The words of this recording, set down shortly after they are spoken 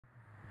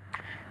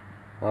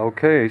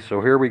Okay,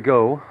 so here we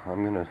go.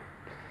 I'm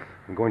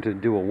going to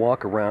do a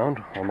walk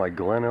around on my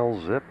Glen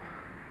zip.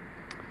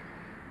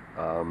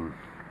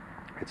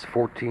 It's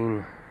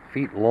 14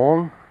 feet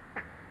long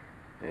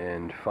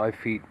and 5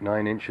 feet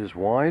 9 inches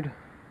wide.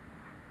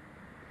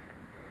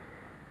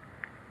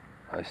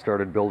 I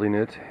started building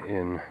it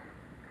in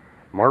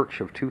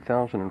March of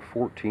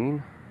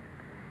 2014,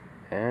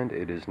 and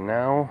it is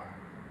now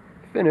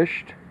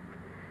finished,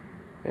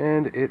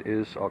 and it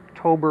is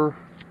October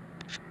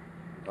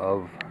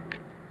of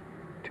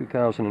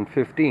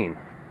 2015.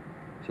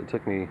 So it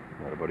took me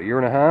about a year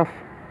and a half.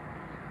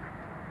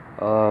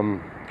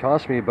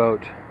 Cost me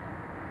about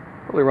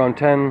probably around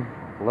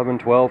 $10,000,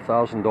 $11,000,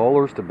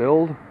 $12,000 to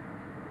build.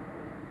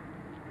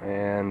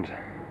 And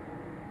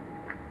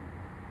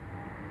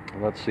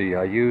let's see,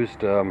 I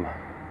used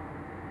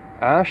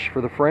ash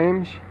for the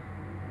frames.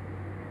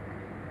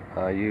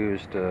 I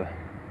used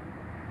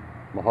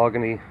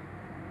mahogany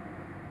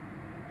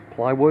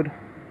plywood,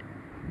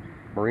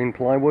 marine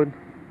plywood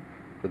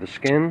for the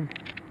skin.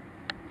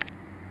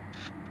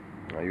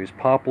 I used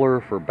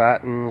poplar for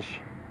battens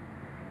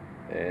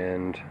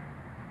and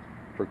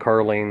for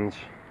carlines.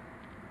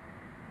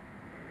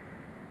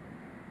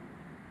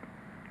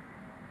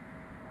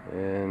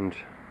 And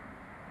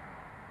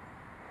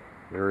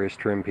various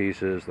trim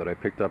pieces that I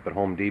picked up at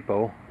Home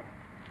Depot.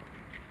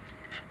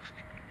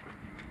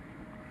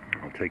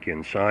 I'll take you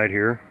inside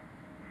here.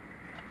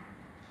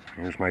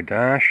 Here's my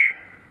dash.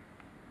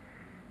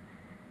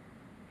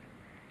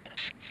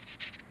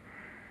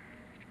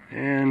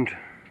 And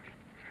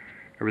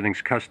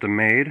everything's custom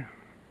made.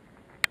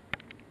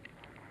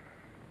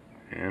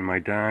 And my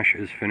dash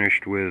is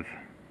finished with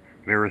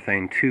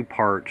Varathane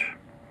 2-part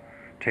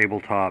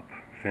tabletop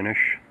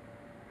finish.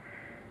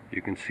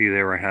 You can see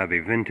there I have a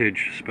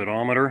vintage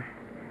speedometer,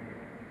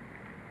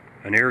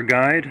 an air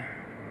guide.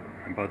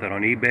 I bought that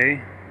on eBay.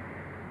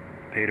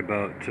 Paid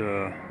about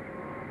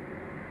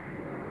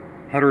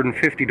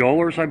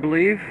 $150, I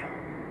believe.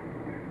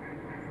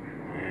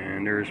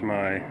 And there's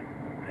my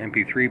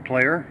MP3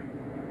 player.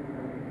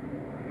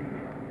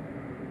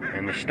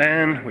 And the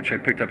stand, which I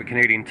picked up at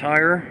Canadian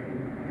Tire.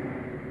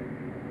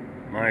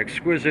 My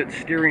exquisite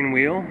steering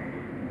wheel.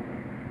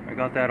 I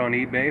got that on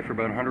eBay for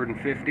about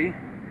 $150.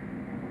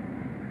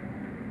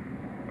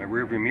 My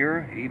rearview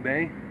mirror,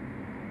 eBay.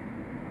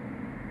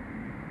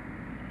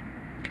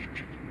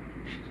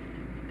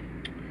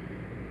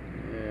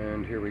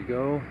 And here we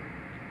go.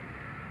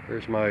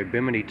 There's my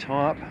bimini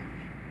top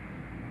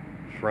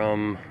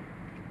from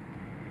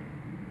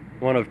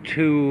one of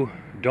 2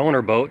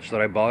 donor boats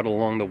that I bought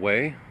along the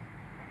way.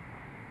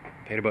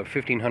 Paid about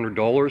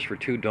 $1,500 for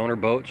 2 donor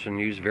boats and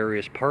used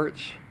various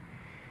parts.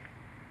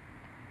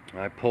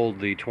 I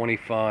pulled the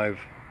 25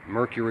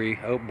 Mercury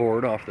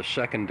outboard off the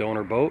 2nd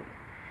donor boat,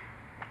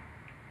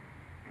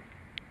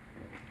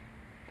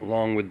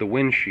 along with the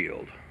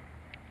windshield.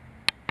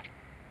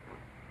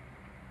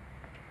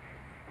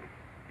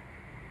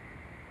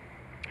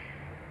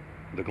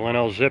 The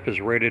Glen Zip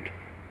is rated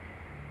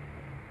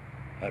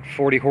at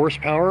 40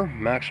 horsepower,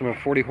 maximum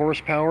 40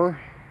 horsepower.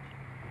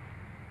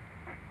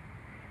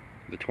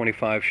 The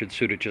 25 should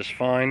suit it just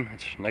fine.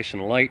 It's nice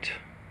and light.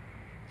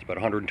 It's about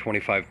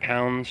 125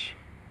 pounds.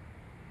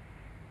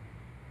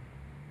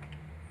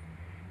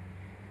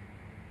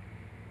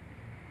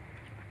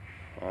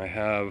 I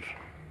have,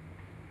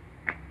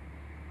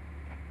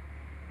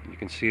 you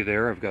can see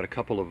there, I've got a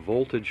couple of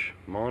voltage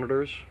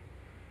monitors.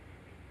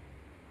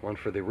 One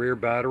for the rear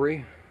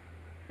battery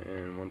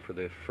and one for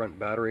the front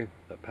battery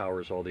that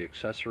powers all the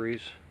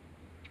accessories.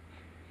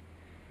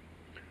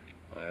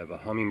 I have a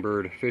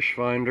Humminbird fish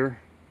finder,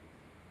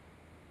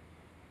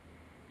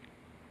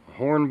 a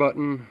horn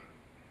button,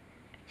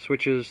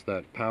 switches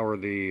that power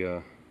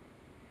the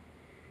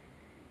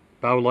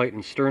bow light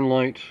and stern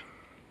light.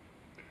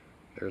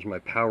 There's my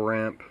power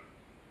amp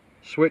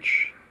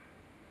switch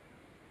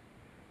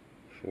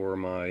for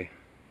my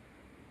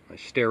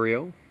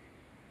stereo,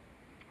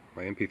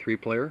 my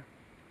MP3 player.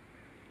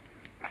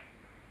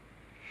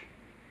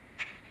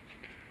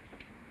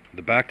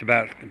 The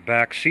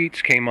back-to-back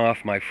seats came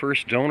off my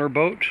first donor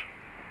boat.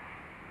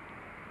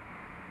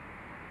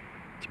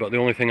 It's about the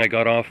only thing I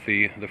got off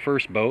the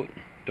first boat,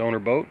 donor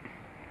boat.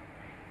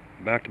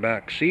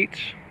 Back-to-back seats.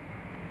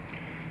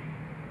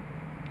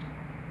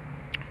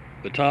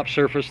 The top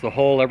surface, the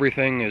hull,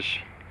 everything is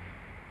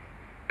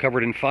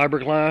covered in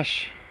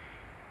fiberglass.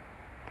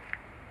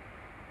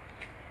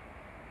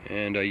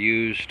 And I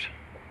used,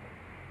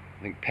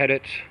 I think,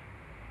 Pettit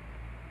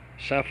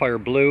sapphire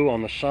blue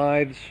on the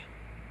sides.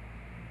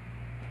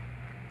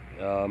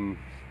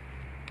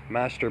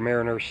 Master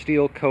Mariner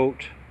steel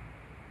coat,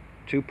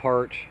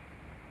 2-part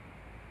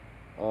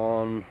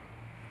on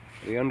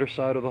the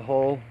underside of the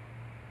hull.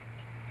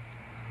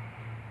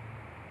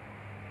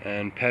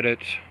 And Pettit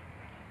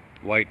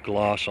white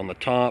gloss on the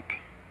top,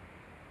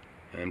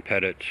 and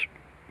Pettit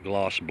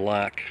gloss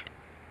black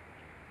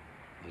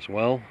as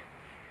well.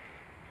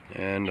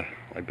 And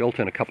I built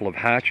in a couple of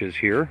hatches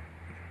here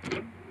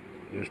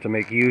just to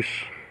make use,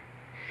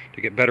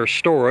 to get better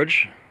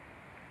storage.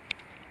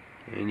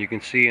 And you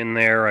can see in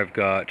there I've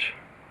got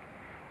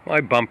my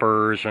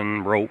bumpers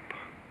and rope,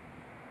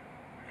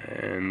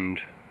 and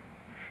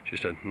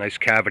just a nice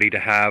cavity to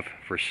have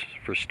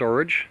for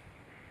storage.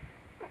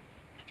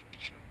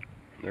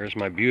 There's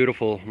my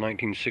beautiful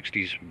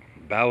 1960s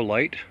bow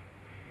light.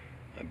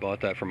 I bought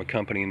that from a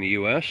company in the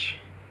US.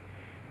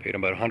 Paid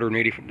about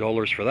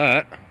 $180 for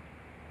that.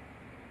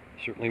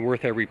 Certainly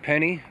worth every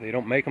penny. They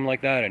don't make them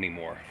like that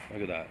anymore.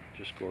 Look at that,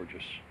 just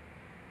gorgeous.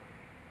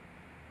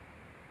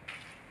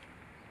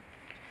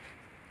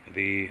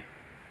 The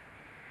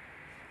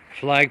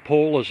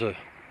flagpole is the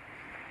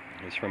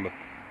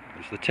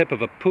tip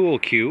of a pool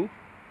cue.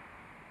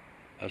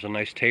 Has a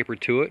nice taper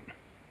to it.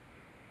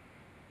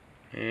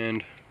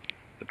 And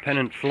the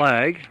pennant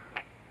flag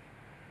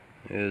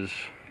is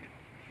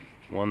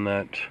one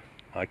that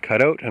I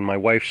cut out and my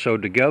wife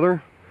sewed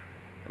together.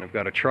 And I've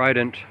got a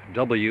trident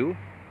W.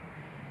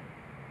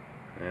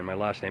 And my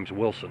last name's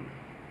Wilson.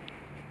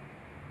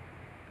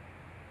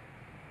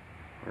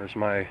 There's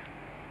my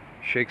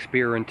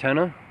Shakespeare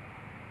antenna.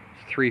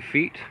 It's 3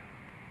 feet.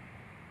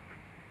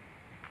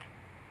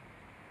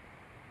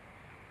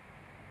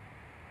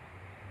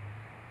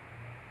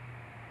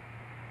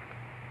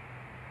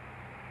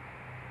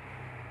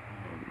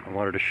 I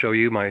wanted to show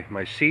you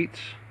my seats,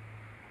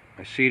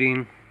 my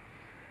seating.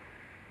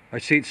 My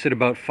seats sit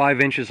about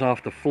 5 inches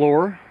off the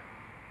floor.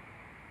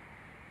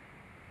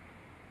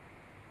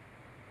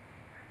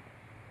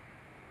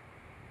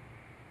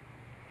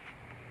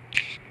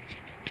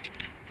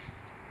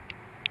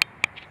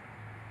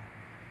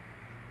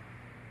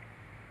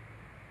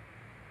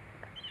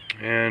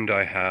 And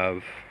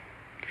I've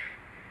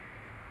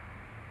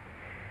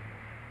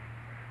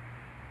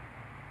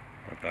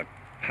got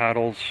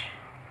paddles,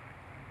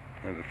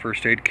 I have a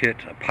first aid kit,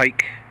 a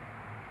pike,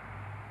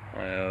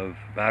 I have a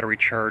battery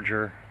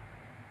charger.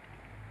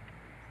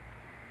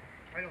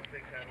 I don't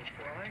think that'll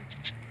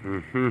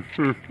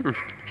fly.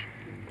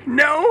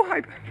 No!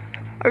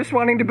 I was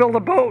wanting to build a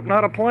boat,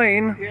 not a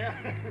plane. Yeah.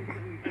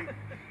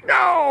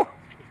 No!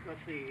 It's got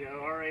the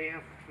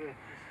RAF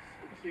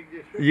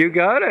insignia. You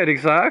got it,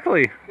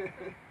 exactly.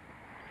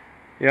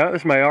 Yeah,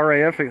 there's my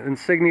RAF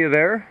insignia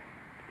there.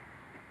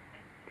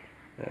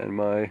 And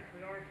my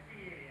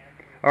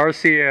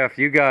RCF,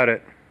 you got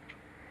it.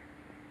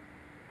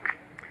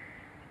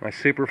 My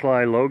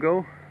Superfly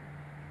logo.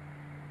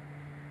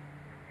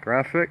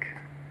 Graphic.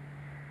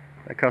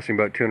 That cost me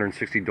about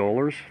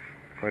 $260.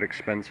 Quite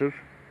expensive.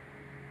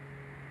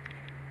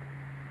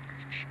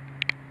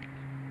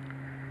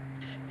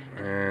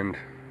 And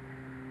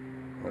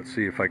let's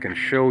see if I can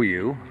show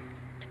you.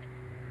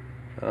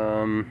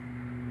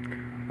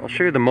 I'll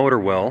show you the motor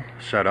well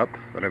setup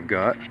that I've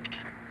got.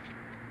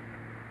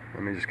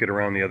 Let me just get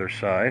around the other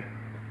side.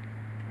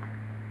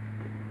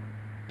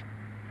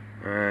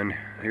 And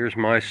here's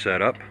my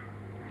setup.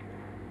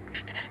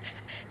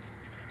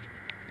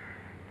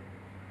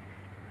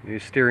 The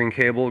steering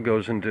cable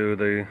goes into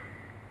the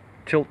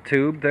tilt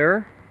tube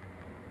there.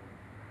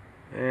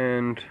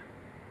 And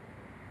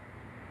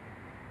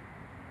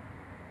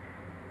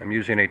I'm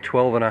using a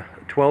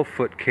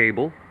 12-foot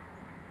cable,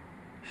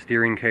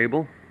 steering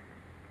cable.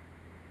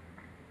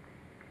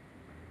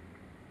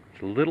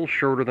 It's a little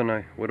shorter than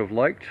I would have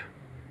liked.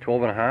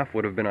 12.5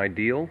 would have been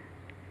ideal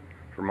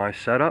for my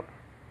setup,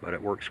 but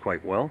it works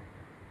quite well.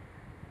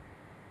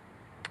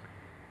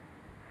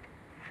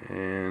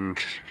 And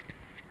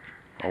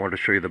I want to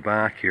show you the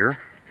back here.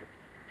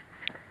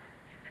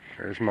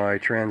 There's my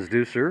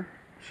transducer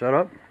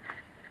setup.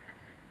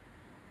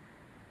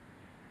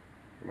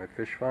 My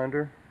fish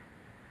finder.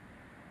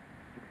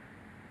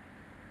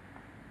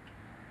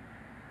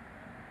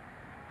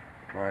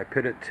 My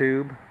pivot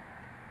tube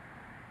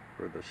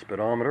for the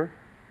speedometer.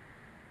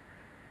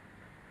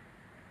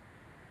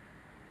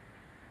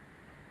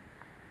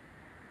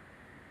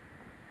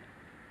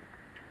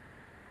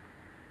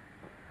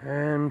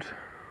 And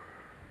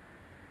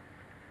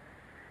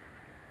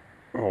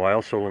I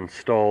also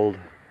installed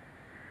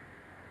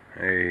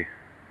a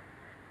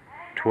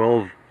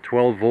 12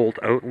 volt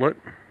outlet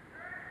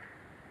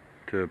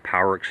to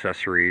power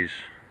accessories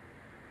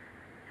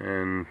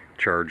and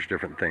charge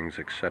different things,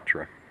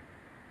 etc.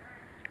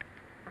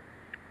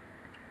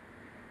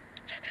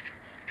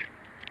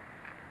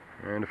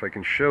 And if I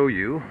can show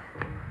you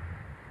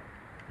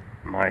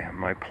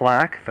my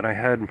plaque that I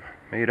had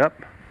made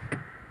up.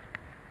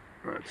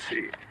 Let's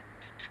see.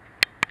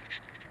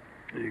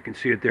 You can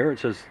see it there. It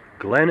says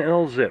Glen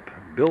L. Zip,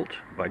 built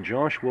by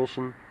Josh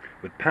Wilson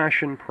with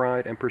passion,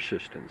 pride, and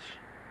persistence.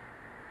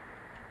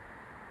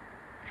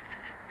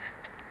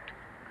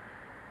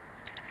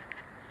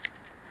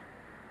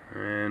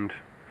 And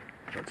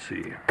let's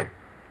see.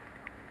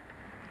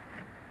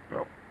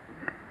 Oh.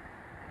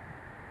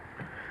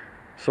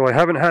 So I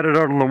haven't had it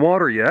out on the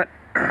water yet,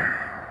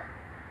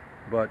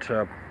 but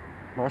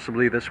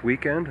possibly this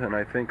weekend, and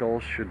I think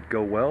all should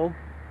go well.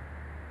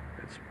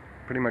 It's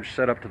pretty much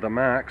set up to the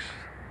max.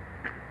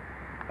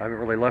 I haven't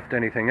really left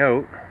anything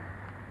out.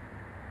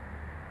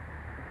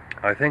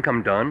 I think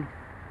I'm done.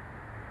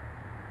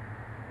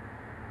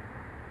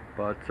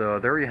 But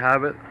there you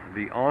have it,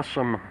 the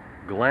awesome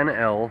Glen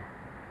L.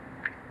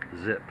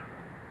 Zip.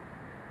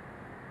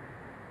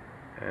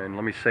 And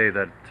let me say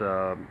that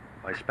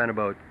I spent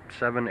about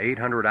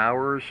 700-800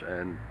 hours,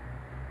 and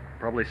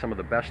probably some of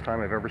the best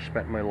time I've ever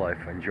spent in my life.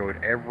 I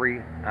enjoyed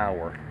every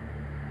hour.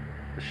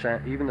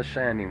 Even the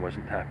sanding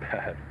wasn't that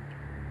bad.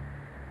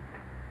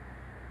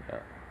 Yeah.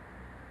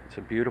 It's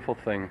a beautiful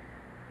thing.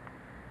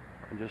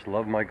 I just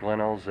love my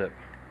Glen zip.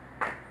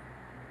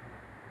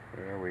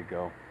 There we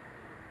go.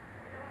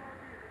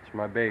 It's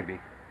my baby.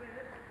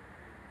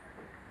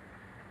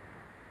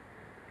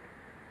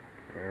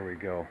 There we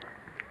go.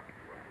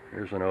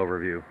 Here's an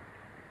overview.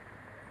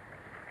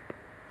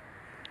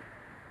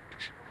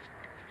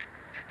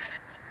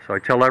 So I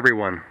tell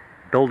everyone,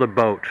 build a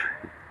boat.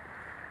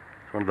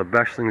 It's one of the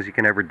best things you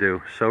can ever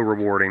do. So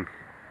rewarding.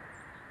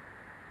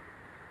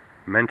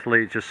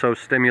 Mentally, it's just so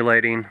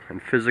stimulating,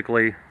 and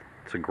physically,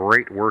 it's a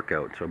great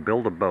workout. So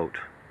build a boat.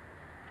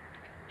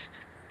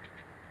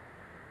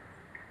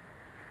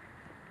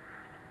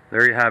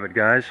 There you have it,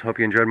 guys. Hope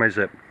you enjoyed my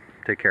zip.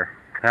 Take care.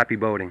 Happy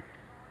boating.